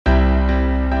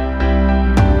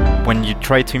when you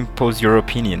try to impose your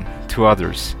opinion to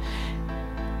others,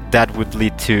 that would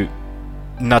lead to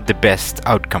not the best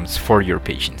outcomes for your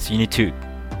patients. You need to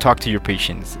talk to your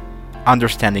patients,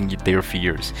 understanding their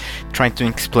fears, trying to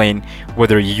explain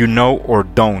whether you know or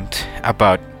don't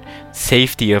about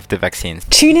safety of the vaccines.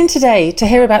 Tune in today to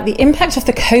hear about the impact of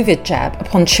the COVID jab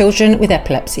upon children with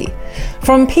epilepsy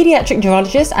from paediatric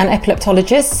neurologist and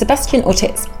epileptologist Sebastian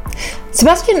Ortiz.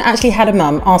 Sebastian actually had a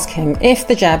mum ask him if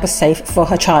the jab was safe for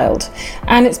her child,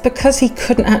 and it's because he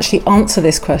couldn't actually answer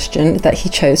this question that he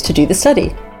chose to do the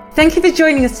study. Thank you for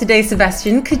joining us today,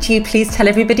 Sebastian. Could you please tell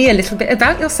everybody a little bit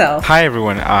about yourself? Hi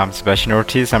everyone, I'm Sebastian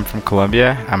Ortiz. I'm from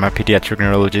Colombia. I'm a pediatric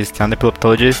neurologist and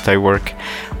epileptologist. I work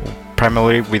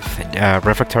primarily with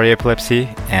refractory epilepsy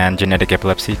and genetic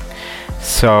epilepsy.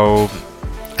 So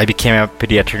I became a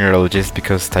pediatric neurologist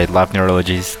because I love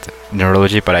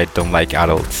neurology, but I don't like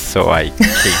adults. So I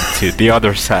came to the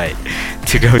other side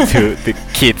to go to the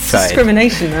kids side.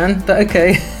 Discrimination, man, but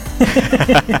okay.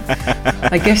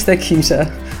 I guess they're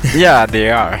cuter. Yeah,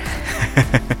 they are.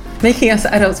 Making us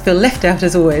adults feel left out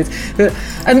as always.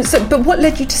 But what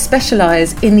led you to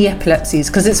specialise in the epilepsies?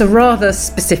 Because it's a rather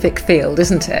specific field,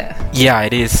 isn't it? Yeah,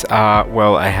 it is.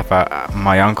 Well, I have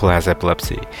my uncle has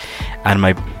epilepsy, and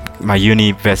my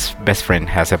uni best friend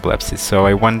has epilepsy. So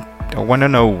I want to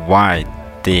know why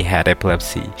they had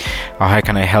epilepsy, or how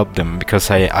can I help them? Because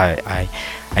I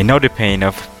know the pain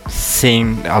of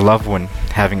seeing a loved one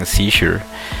having a seizure,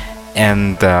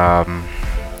 and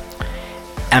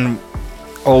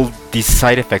all these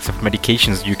side effects of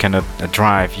medications. You cannot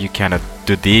drive, you cannot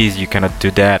do this, you cannot do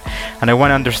that, and I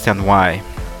want to understand why.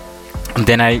 And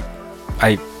then I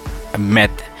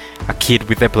met a kid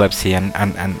with epilepsy,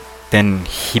 and then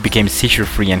he became seizure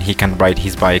free and he can ride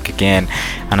his bike again,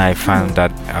 and I found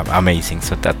that amazing.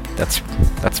 So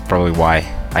that's probably why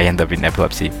I end up in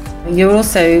epilepsy. You're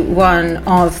also one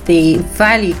of the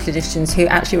valued clinicians who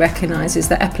actually recognises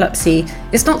that epilepsy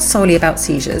is not solely about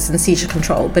seizures and seizure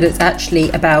control, but it's actually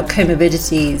about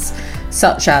comorbidities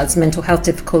such as mental health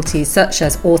difficulties, such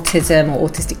as autism or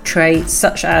autistic traits,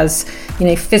 such as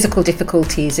physical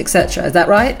difficulties, etc. Is that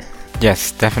right?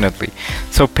 Yes, definitely.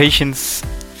 So patients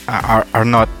are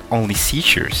not only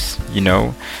seizures. We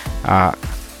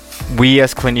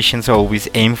as clinicians always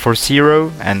aim for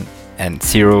zero and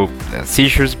zero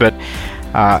seizures, but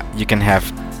you can have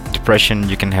depression,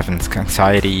 you can have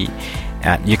anxiety,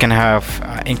 you can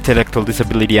have intellectual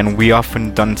disability, and we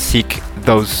often don't seek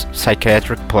those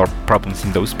psychiatric problems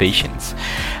in those patients.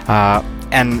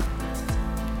 And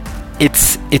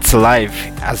it's alive,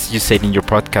 as you said in your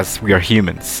podcast. We are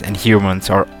humans, and humans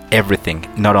are everything,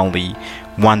 not only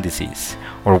one disease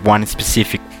or one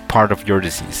specific part of your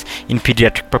disease. In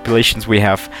pediatric populations, we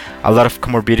have a lot of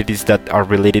comorbidities that are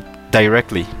related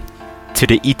directly to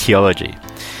the etiology.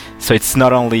 So it's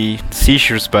not only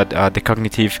seizures, but the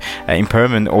cognitive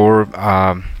impairment or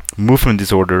movement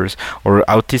disorders or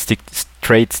autistic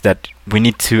traits that we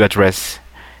need to address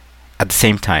at the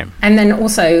same time. And then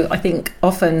also, I think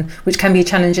often, which can be a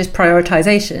challenge, is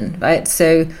prioritization, right?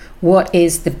 So what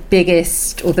is the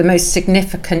biggest or the most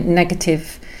significant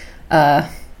negative not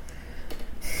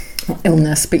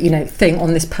illness, but thing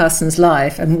on this person's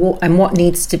life, and what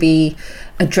needs to be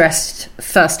addressed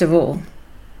first of all,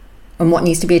 and what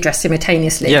needs to be addressed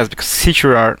simultaneously. Yes, because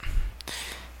seizures are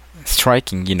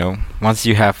striking. Once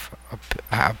you have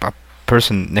a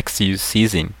person next to you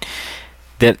seizing,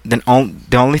 then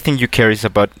the only thing you care is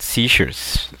about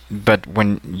seizures. But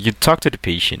when you talk to the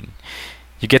patient,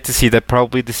 you get to see that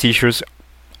probably the seizures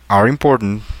are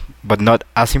important, but not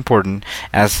as important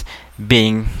as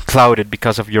being clouded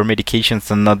because of your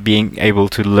medications and not being able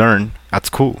to learn at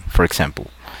school, for example,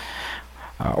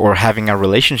 or having a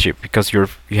relationship because you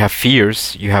have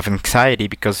fears, you have anxiety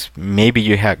because maybe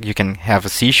you can have a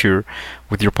seizure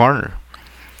with your partner.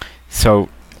 So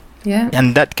yeah,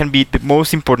 and that can be the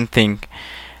most important thing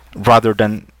rather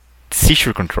than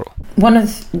seizure control. One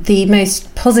of the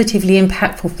most positively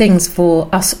impactful things for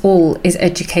us all is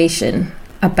education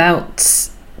about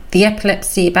the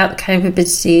epilepsy, about the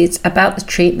comorbidities, about the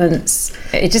treatments.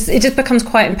 It just becomes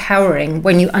quite empowering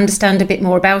when you understand a bit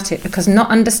more about it, because not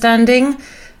understanding,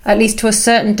 at least to a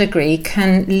certain degree,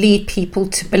 can lead people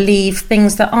to believe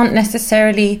things that aren't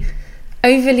necessarily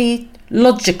overly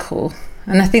logical.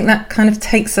 And I think that kind of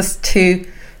takes us to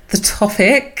the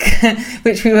topic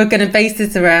which we were going to base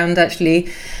this around, actually,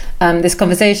 this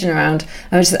conversation around,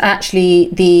 which is actually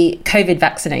the COVID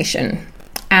vaccination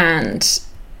and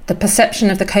the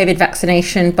perception of the COVID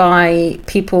vaccination by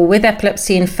people with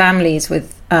epilepsy and families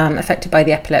with affected by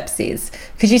the epilepsies.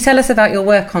 Could you tell us about your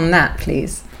work on that,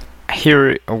 please?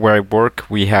 Here where I work,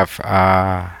 we have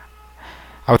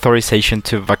a authorization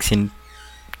to vaccine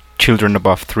children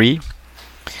above 3.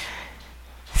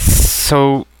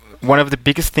 So one of the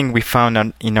biggest thing we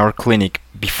found in our clinic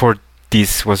before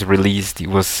this was released, it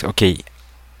was, okay,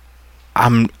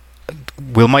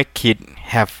 will my kid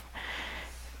have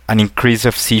an increase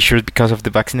of seizures because of the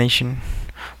vaccination?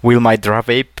 Will my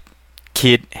Dravet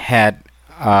kid had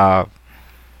a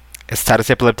status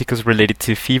epilepticus related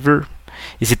to fever?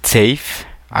 Is it safe?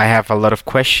 I have a lot of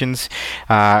questions.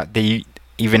 They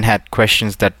even had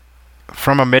questions that,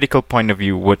 from a medical point of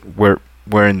view,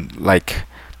 weren't like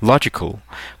logical,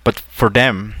 but for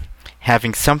them,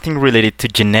 having something related to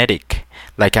genetic,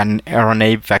 like an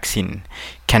RNA vaccine,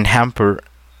 can hamper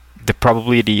the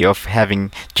probability of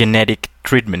having genetic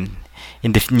treatment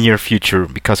in the near future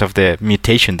because of the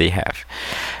mutation they have.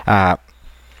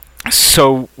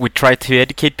 So we try to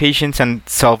educate patients and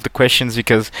solve the questions,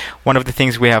 because one of the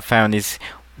things we have found is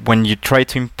when you try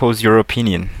to impose your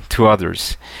opinion to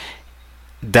others,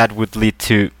 that would lead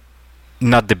to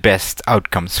not the best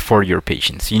outcomes for your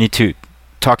patients. You need to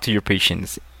talk to your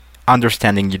patients,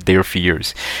 understanding their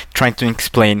fears, trying to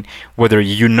explain whether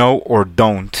you know or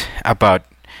don't about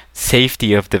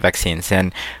safety of the vaccines.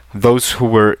 And those who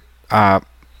were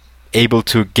able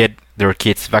to get their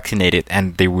kids vaccinated,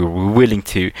 and they were willing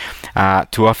to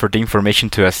offer the information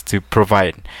to us to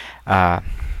provide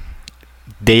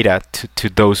data to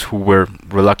those who were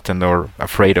reluctant or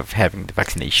afraid of having the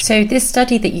vaccination. So this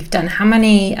study that you've done, how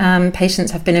many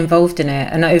patients have been involved in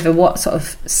it, and over what sort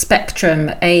of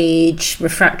spectrum, age,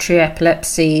 refractory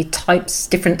epilepsy, types,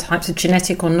 different types of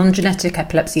genetic or non-genetic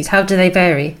epilepsies? How do they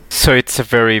vary? So it's a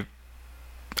very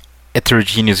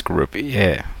heterogeneous group.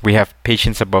 We have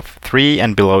patients above 3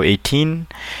 and below 18.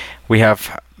 We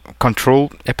have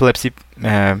controlled epilepsy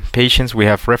patients. We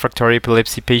have refractory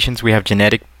epilepsy patients. We have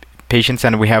genetic patients,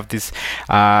 and we have this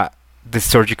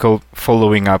surgical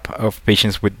following up of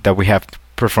patients that we have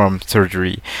performed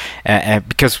surgery,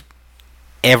 because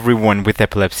everyone with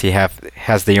epilepsy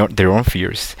has their own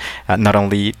fears. Not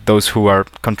only those who are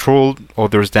controlled,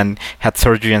 others then had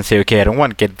surgery and say, okay, I don't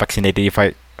want to get vaccinated if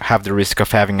I have the risk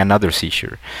of having another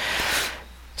seizure.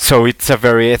 So it's a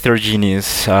very heterogeneous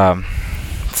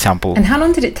sample. And how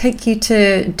long did it take you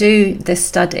to do this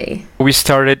study? We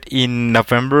started in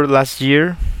November last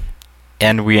year,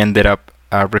 and we ended up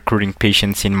recruiting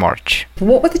patients in March.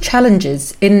 What were the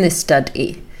challenges in this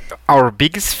study? Our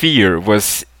biggest fear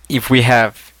was, if we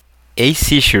have a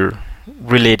seizure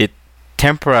related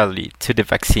temporarily to the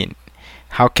vaccine,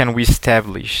 how can we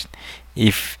establish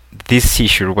if this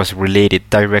seizure was related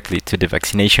directly to the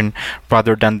vaccination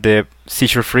rather than the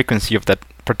seizure frequency of that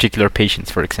particular patient,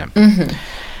 for example? Mm-hmm.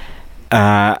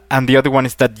 And the other one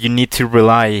is that you need to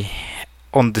rely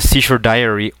on the seizure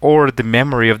diary or the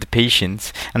memory of the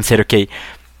patients and said, okay,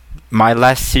 my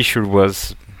last seizure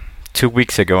was 2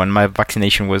 weeks ago and my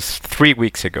vaccination was 3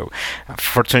 weeks ago.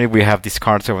 Fortunately, we have these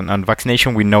cards on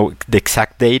vaccination. We know the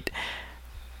exact date,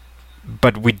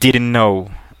 but we didn't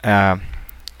know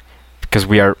because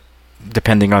we are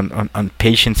depending on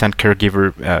patients and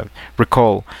caregiver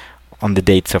recall on the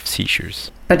dates of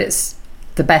seizures. But it's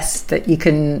the best that you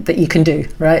can do,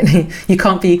 right? You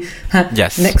can't be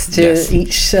next to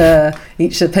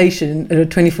each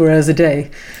patient 24 hours a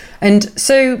day. And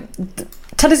so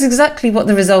tell us exactly what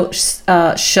the results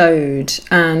showed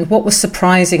and what was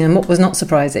surprising and what was not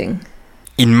surprising.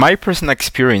 In my personal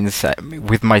experience,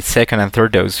 with my second and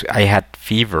third dose, I had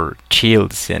fever,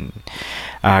 chills, and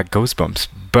goosebumps.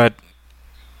 But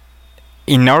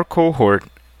in our cohort,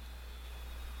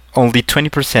 only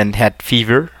 20% had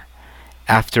fever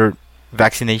after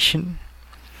vaccination.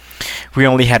 We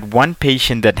only had one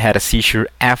patient that had a seizure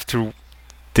after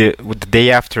the day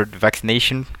after the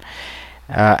vaccination.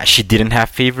 She didn't have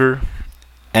fever,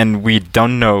 and we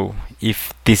don't know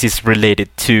if this is related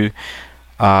to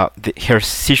her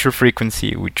seizure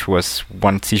frequency, which was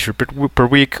 1 seizure per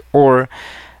week, or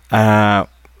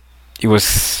it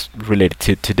was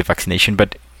related to the vaccination,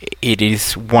 but it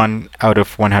is 1 out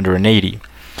of 180.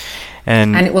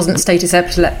 And it wasn't status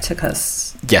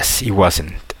epilepticus? Yes, it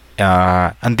wasn't.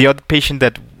 And the other patient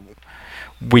that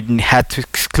we had to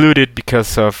exclude it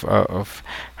because of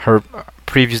her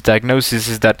previous diagnosis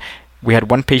is that we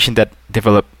had one patient that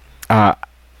developed a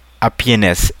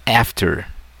PNS after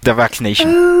the vaccination.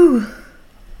 Oh.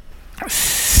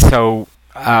 So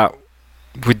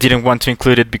we didn't want to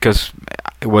include it because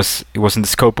it wasn't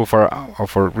the scope of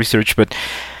our research, but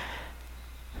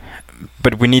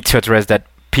we need to address that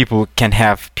people can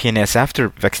have PNS after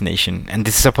vaccination, and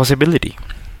this is a possibility.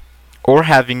 Or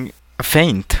having a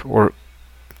faint or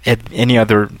any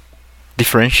other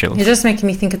differential. You're just making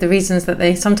me think of the reasons that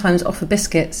they sometimes offer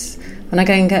biscuits when I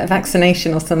go and get a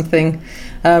vaccination or something.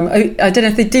 I don't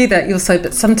know if they do that also,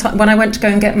 but sometimes when I went to go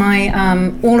and get my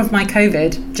all of my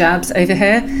COVID jabs over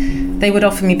here, they would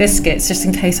offer me biscuits just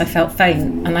in case I felt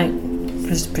faint, and I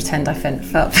just pretend I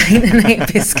felt faint and ate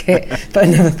a biscuit, but I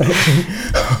never felt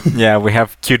faint. Yeah, we have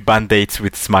cute band-aids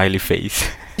with smiley face.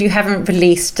 You haven't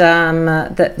released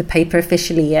the paper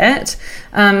officially yet.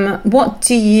 What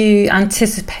do you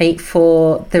anticipate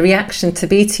for the reaction to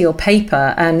be to your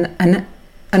paper,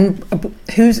 and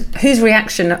whose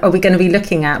reaction are we going to be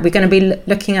looking at? We're going to be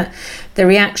looking at the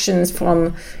reactions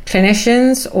from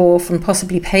clinicians or from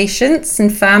possibly patients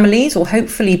and families, or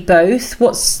hopefully both.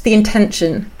 What's the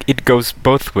intention? It goes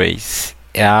both ways.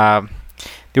 There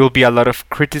will be a lot of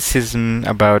criticism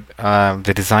about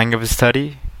the design of the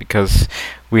study, because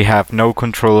we have no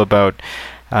control about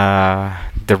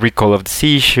the recall of the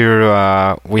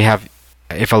seizure. We have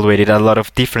evaluated a lot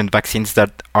of different vaccines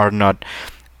that are not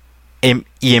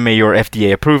EMA or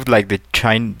FDA approved, like the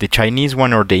Chinese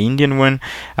one or the Indian one,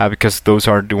 because those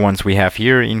are the ones we have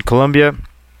here in Colombia.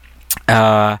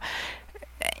 And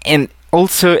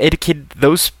also educate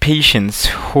those patients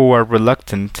who are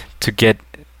reluctant to get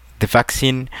the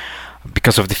vaccine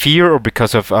because of the fear or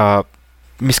because of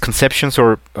misconceptions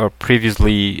or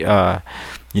previously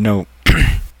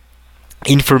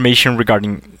information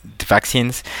regarding the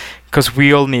vaccines, because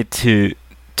we all need to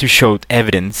show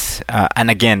evidence, and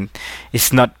again,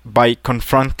 it's not by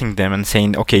confronting them and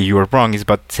saying, okay, you are wrong. It's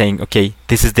about saying, okay,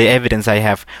 this is the evidence I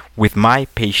have with my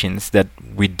patients that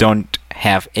we don't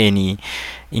have any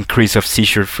increase of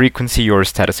seizure frequency or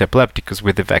status epilepticus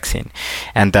with the vaccine,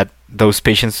 and that those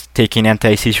patients taking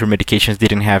anti-seizure medications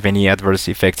didn't have any adverse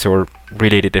effects or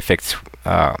related effects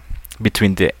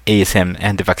between the ASM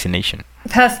and the vaccination.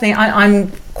 Personally,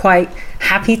 I'm quite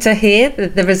happy to hear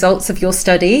the results of your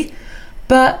study,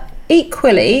 but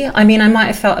equally, I mean, I might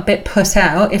have felt a bit put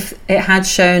out if it had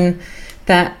shown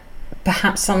that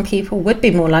perhaps some people would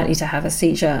be more likely to have a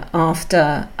seizure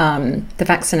after the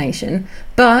vaccination,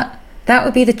 but that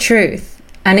would be the truth,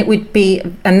 and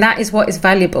that is what is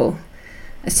valuable.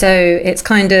 So it's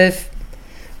kind of,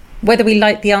 whether we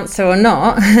like the answer or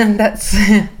not,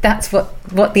 that's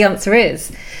what the answer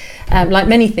is, like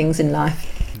many things in life.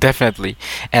 Definitely.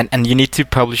 And you need to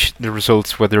publish the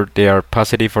results whether they are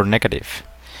positive or negative,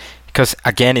 because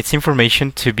again, it's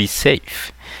information to be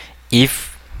safe.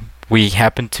 If we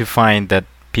happen to find that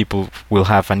people will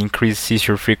have an increased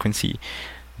seizure frequency,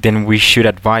 then we should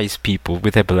advise people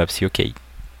with epilepsy, okay,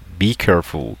 be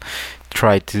careful,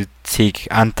 try to take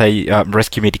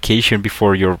anti-rescue medication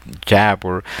before your jab,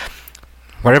 or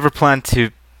whatever plan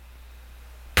to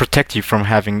protect you from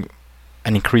having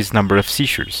an increased number of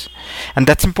seizures. And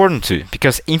that's important too,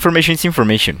 because information is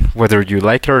information. Whether you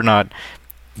like it or not,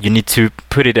 you need to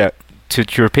put it out to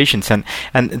your patients. And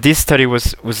this study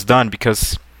was done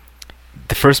because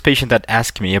the first patient that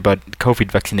asked me about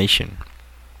COVID vaccination,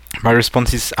 my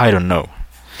response is, I don't know.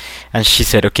 And she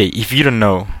said, okay, if you don't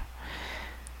know,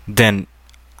 then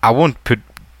I won't put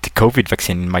the COVID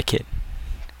vaccine in my kid.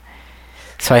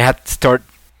 So I had to start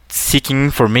seeking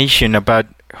information about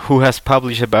who has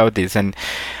published about this, and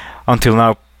until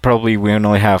now probably we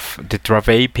only have the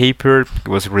Dravet paper. It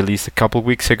was released a couple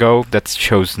weeks ago that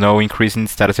shows no increase in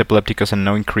status epilepticus and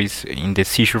no increase in the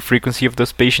seizure frequency of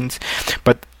those patients.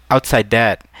 But outside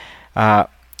that,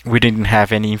 we didn't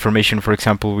have any information, for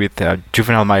example, with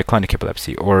juvenile myoclonic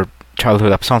epilepsy or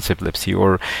childhood absence epilepsy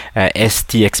or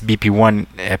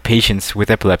STXBP1 patients with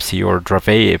epilepsy or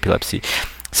Dravet epilepsy.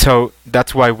 So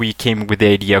that's why we came with the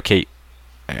idea, okay,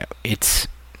 it's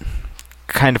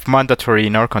kind of mandatory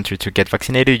in our country to get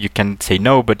vaccinated. You can say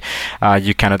no, but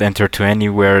you cannot enter to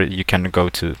anywhere, you can go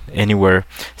to anywhere,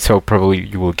 so probably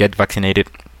you will get vaccinated.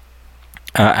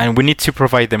 And we need to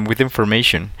provide them with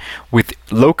information, with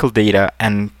local data,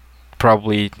 and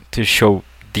probably to show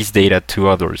this data to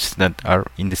others that are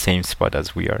in the same spot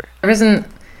as we are. There isn't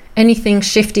anything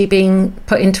shifty being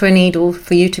put into a needle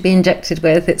for you to be injected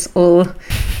with. It's all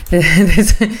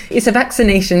it's a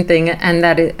vaccination thing, and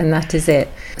that is it.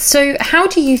 So how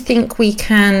do you think we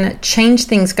can change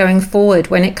things going forward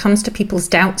when it comes to people's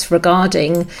doubts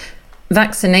regarding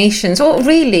vaccinations, or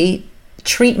really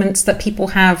treatments that people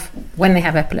have when they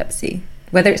have epilepsy,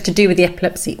 whether it's to do with the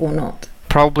epilepsy or not?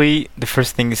 Probably the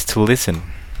first thing is to listen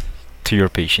to your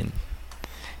patient,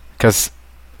 because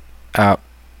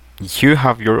you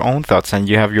have your own thoughts and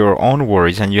you have your own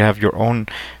worries and you have your own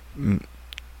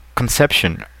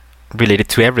conception related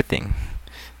to everything.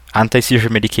 Anti-seizure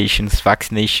medications,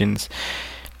 vaccinations.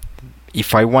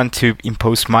 If I want to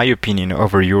impose my opinion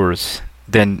over yours,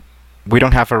 then we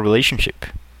don't have a relationship,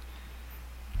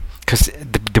 because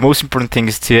the most important thing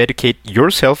is to educate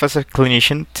yourself as a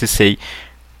clinician to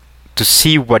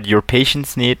see what your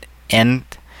patients need, and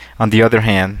on the other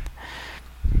hand,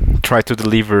 try to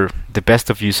deliver the best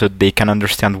of you so they can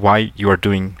understand why you are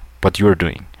doing what you are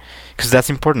doing, because that's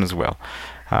important as well.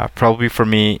 Probably for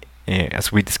me,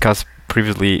 as we discussed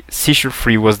previously,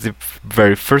 seizure-free was the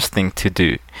very first thing to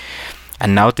do,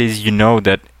 and nowadays you know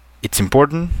that it's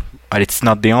important, but it's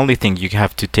not the only thing you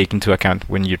have to take into account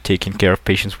when you're taking care of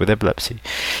patients with epilepsy.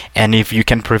 And if you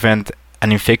can prevent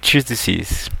an infectious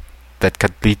disease that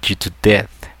could lead you to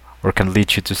death or can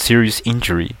lead you to serious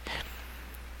injury,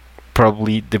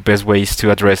 probably the best way is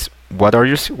to address what are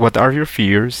your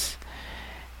fears.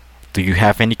 Do you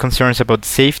have any concerns about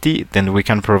safety? Then we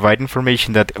can provide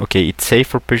information that, okay, it's safe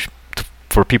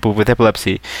for people with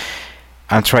epilepsy,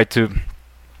 and try to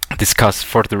discuss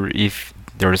further if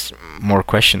there's more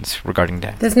questions regarding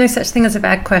that. There's no such thing as a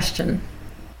bad question.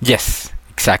 Yes,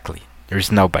 exactly.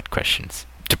 There's no bad questions.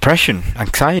 Depression,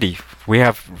 anxiety. We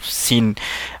have seen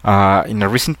in a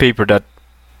recent paper that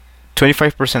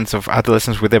 25% of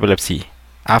adolescents with epilepsy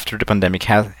after the pandemic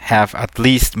have at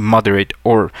least moderate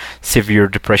or severe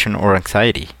depression or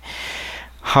anxiety.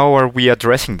 How are we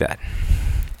addressing that?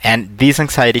 And this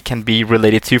anxiety can be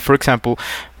related to, for example,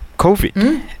 COVID.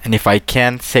 And if I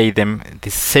can say them, it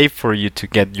is safe for you to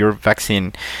get your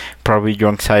vaccine, probably your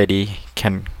anxiety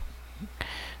can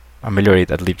ameliorate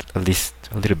at least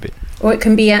a little bit. Or it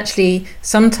can be actually,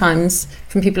 sometimes,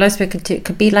 from people I've spoken to, it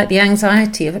could be like the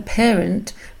anxiety of a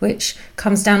parent, which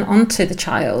comes down onto the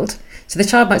child. So the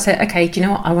child might say, okay, do you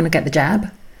know what, I want to get the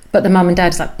jab. But the mum and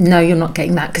dad is like, no, you're not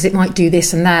getting that because it might do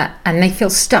this and that. And they feel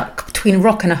stuck between a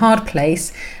rock and a hard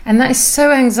place. And that is so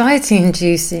anxiety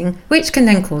inducing, which can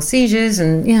then cause seizures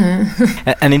and,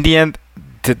 And in the end,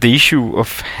 the issue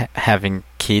of having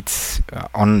kids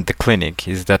on the clinic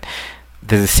is that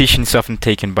the decision is often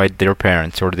taken by their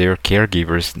parents or their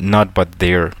caregivers, not by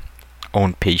their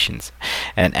own patients.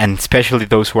 And especially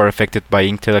those who are affected by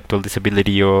intellectual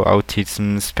disability or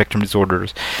autism spectrum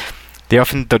disorders. They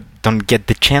often don't get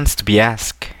the chance to be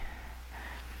asked.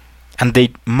 And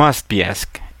they must be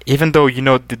asked. Even though,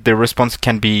 the response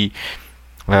can be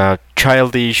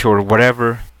childish or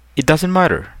whatever, it doesn't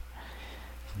matter.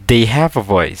 They have a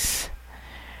voice.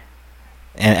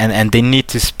 And they need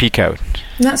to speak out.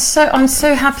 I'm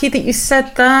so happy that you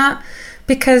said that,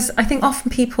 because I think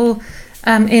often people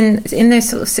in those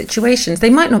sort of situations, they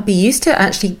might not be used to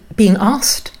actually being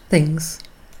asked things.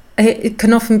 It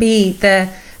can often be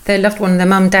their loved one, their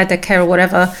mum, dad, their carer,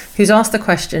 whatever, who's asked the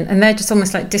question, and they're just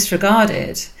almost like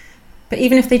disregarded. But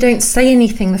even if they don't say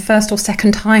anything the first or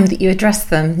second time that you address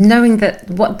them, knowing that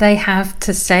what they have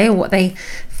to say or what they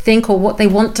think or what they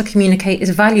want to communicate is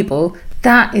valuable,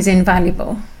 that is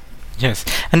invaluable. Yes.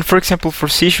 And for example, for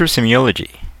seizure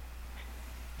semiology,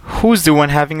 who's the one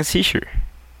having a seizure?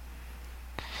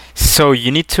 So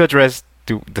you need to address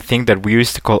the thing that we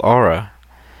used to call aura.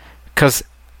 Because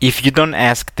if you don't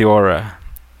ask the aura,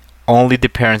 only the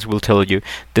parents will tell you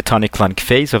the tonic-clonic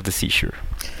phase of the seizure.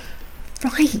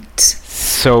 Right.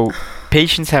 So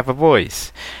patients have a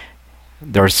voice.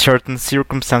 There are certain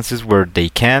circumstances where they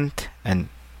can't, and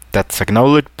that's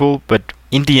acknowledgeable, but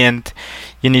in the end,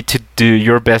 you need to do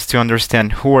your best to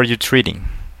understand who are you treating.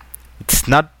 It's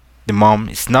not the mom,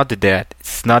 it's not the dad,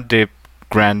 it's not the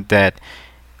granddad,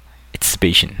 it's the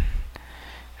patient.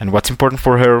 And what's important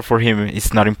for her or for him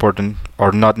is not important,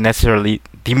 or not necessarily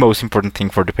the most important thing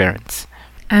for the parents.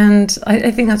 And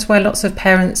I think that's why lots of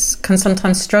parents can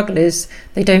sometimes struggle, is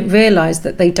they don't realise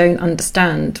that they don't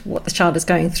understand what the child is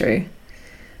going through.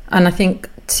 And I think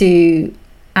to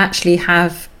actually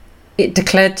have it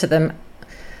declared to them,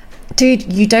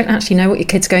 dude, you don't actually know what your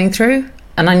kid's going through,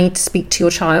 and I need to speak to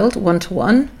your child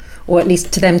one-to-one, or at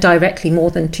least to them directly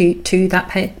more than to that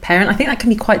parent. I think that can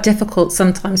be quite difficult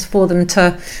sometimes for them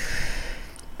to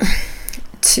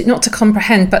not to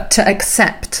comprehend, but to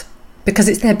accept, because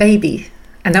it's their baby,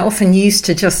 and they're often used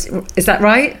to just... Is that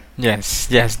right? Yes,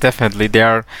 definitely. They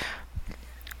are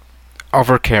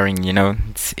overcaring,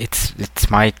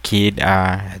 it's my kid,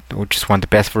 we just want the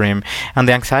best for him. And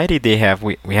the anxiety they have,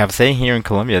 we have saying here in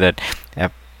Colombia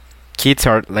that kids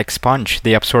are like sponge.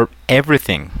 They absorb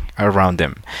everything around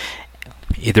them,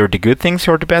 either the good things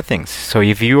or the bad things. So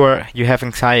if you have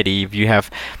anxiety, if you have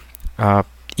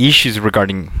issues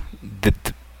regarding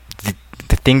the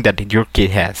thing that your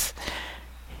kid has,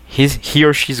 he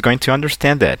or she is going to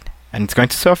understand that, and it's going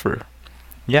to suffer.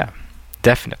 Yeah,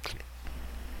 definitely.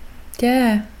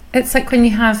 Yeah, It's like when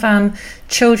you have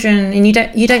children and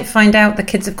you don't find out the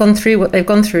kids have gone through what they've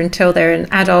gone through until they're an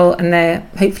adult and they're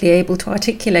hopefully able to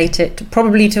articulate it,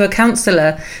 probably to a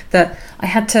counsellor, that I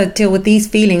had to deal with these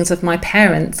feelings of my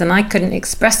parents and I couldn't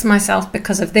express myself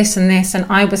because of this and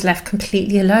I was left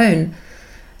completely alone.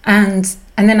 And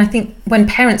then I think when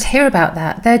parents hear about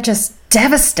that, they're just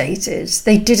devastated.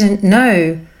 They didn't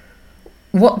know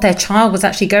what their child was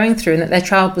actually going through and that their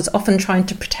child was often trying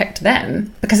to protect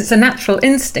them, because it's a natural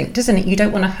instinct, isn't it? You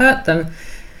don't want to hurt them,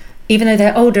 even though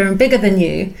they're older and bigger than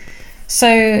you.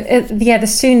 So, the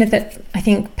sooner that I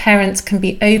think parents can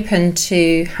be open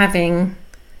to having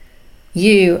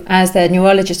you as their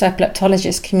neurologist,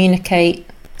 epileptologist, communicate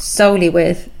solely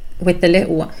with the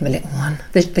little one,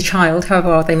 the child,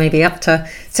 however old they may be, up to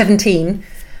 17,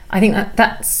 I think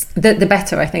that's the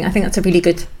better. I think that's a really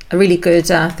good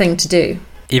thing to do.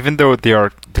 Even though they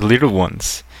are the little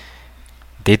ones,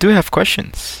 they do have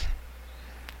questions.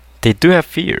 They do have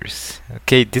fears.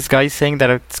 Okay, this guy is saying that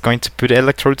it's going to put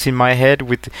electrodes in my head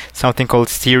with something called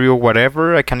stereo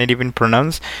whatever I cannot even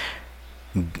pronounce.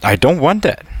 I don't want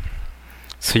that.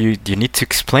 So you need to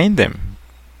explain them,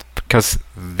 because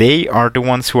they are the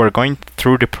ones who are going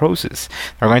through the process.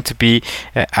 They're going to be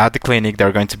at the clinic,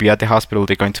 they're going to be at the hospital,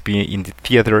 they're going to be in the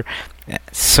theater.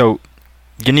 So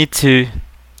you need to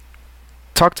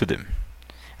talk to them.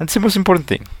 And it's the most important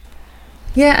thing.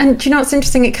 Yeah, and do you know what's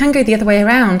interesting? It can go the other way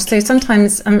around. So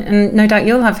sometimes, and no doubt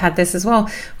you'll have had this as well,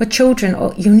 where children,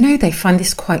 they find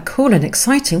this quite cool and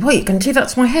exciting. What, you can do that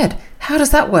to my head? How does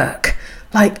that work?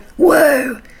 Like,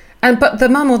 whoa! But the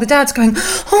mum or the dad's going,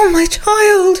 oh, my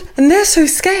child! And they're so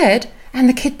scared. And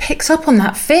the kid picks up on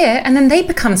that fear and then they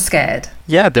become scared.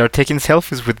 Yeah, they're taking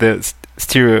selfies with the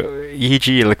stereo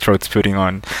EEG electrodes putting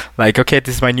on. Like, okay,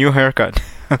 this is my new haircut.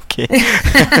 Okay.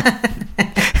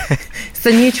 It's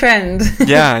the new trend.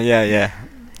 Yeah.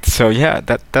 So, yeah,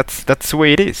 that's the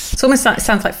way it is. It's almost like, it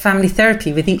sounds like family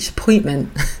therapy with each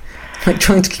appointment. Like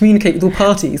trying to communicate with all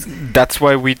parties. That's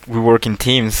why we work in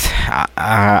teams.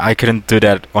 I couldn't do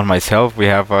that on myself. We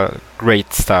have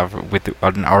great staff with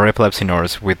our epilepsy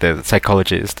nurse, with the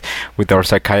psychologist, with our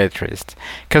psychiatrist.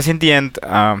 Because in the end,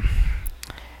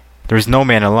 there is no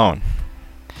man alone.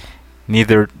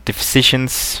 Neither the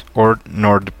physicians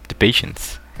nor the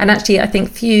patients. And actually, I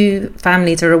think few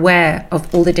families are aware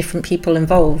of all the different people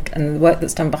involved and the work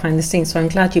that's done behind the scenes. So I'm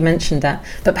glad you mentioned that.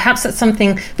 But perhaps that's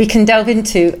something we can delve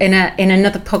into in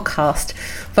another podcast.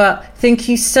 But thank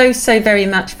you so very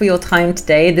much for your time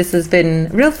today. This has been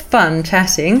real fun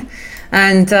chatting.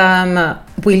 And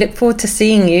we look forward to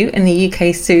seeing you in the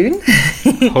UK soon.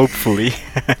 Hopefully.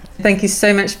 Thank you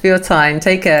so much for your time.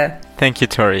 Take care. Thank you,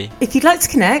 Tori. If you'd like to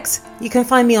connect, you can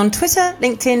find me on Twitter,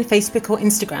 LinkedIn, Facebook or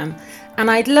Instagram. And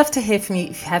I'd love to hear from you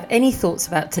if you have any thoughts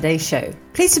about today's show.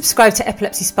 Please subscribe to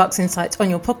Epilepsy Sparks Insights on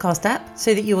your podcast app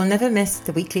so that you will never miss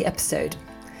the weekly episode.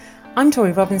 I'm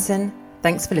Tori Robinson.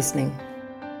 Thanks for listening.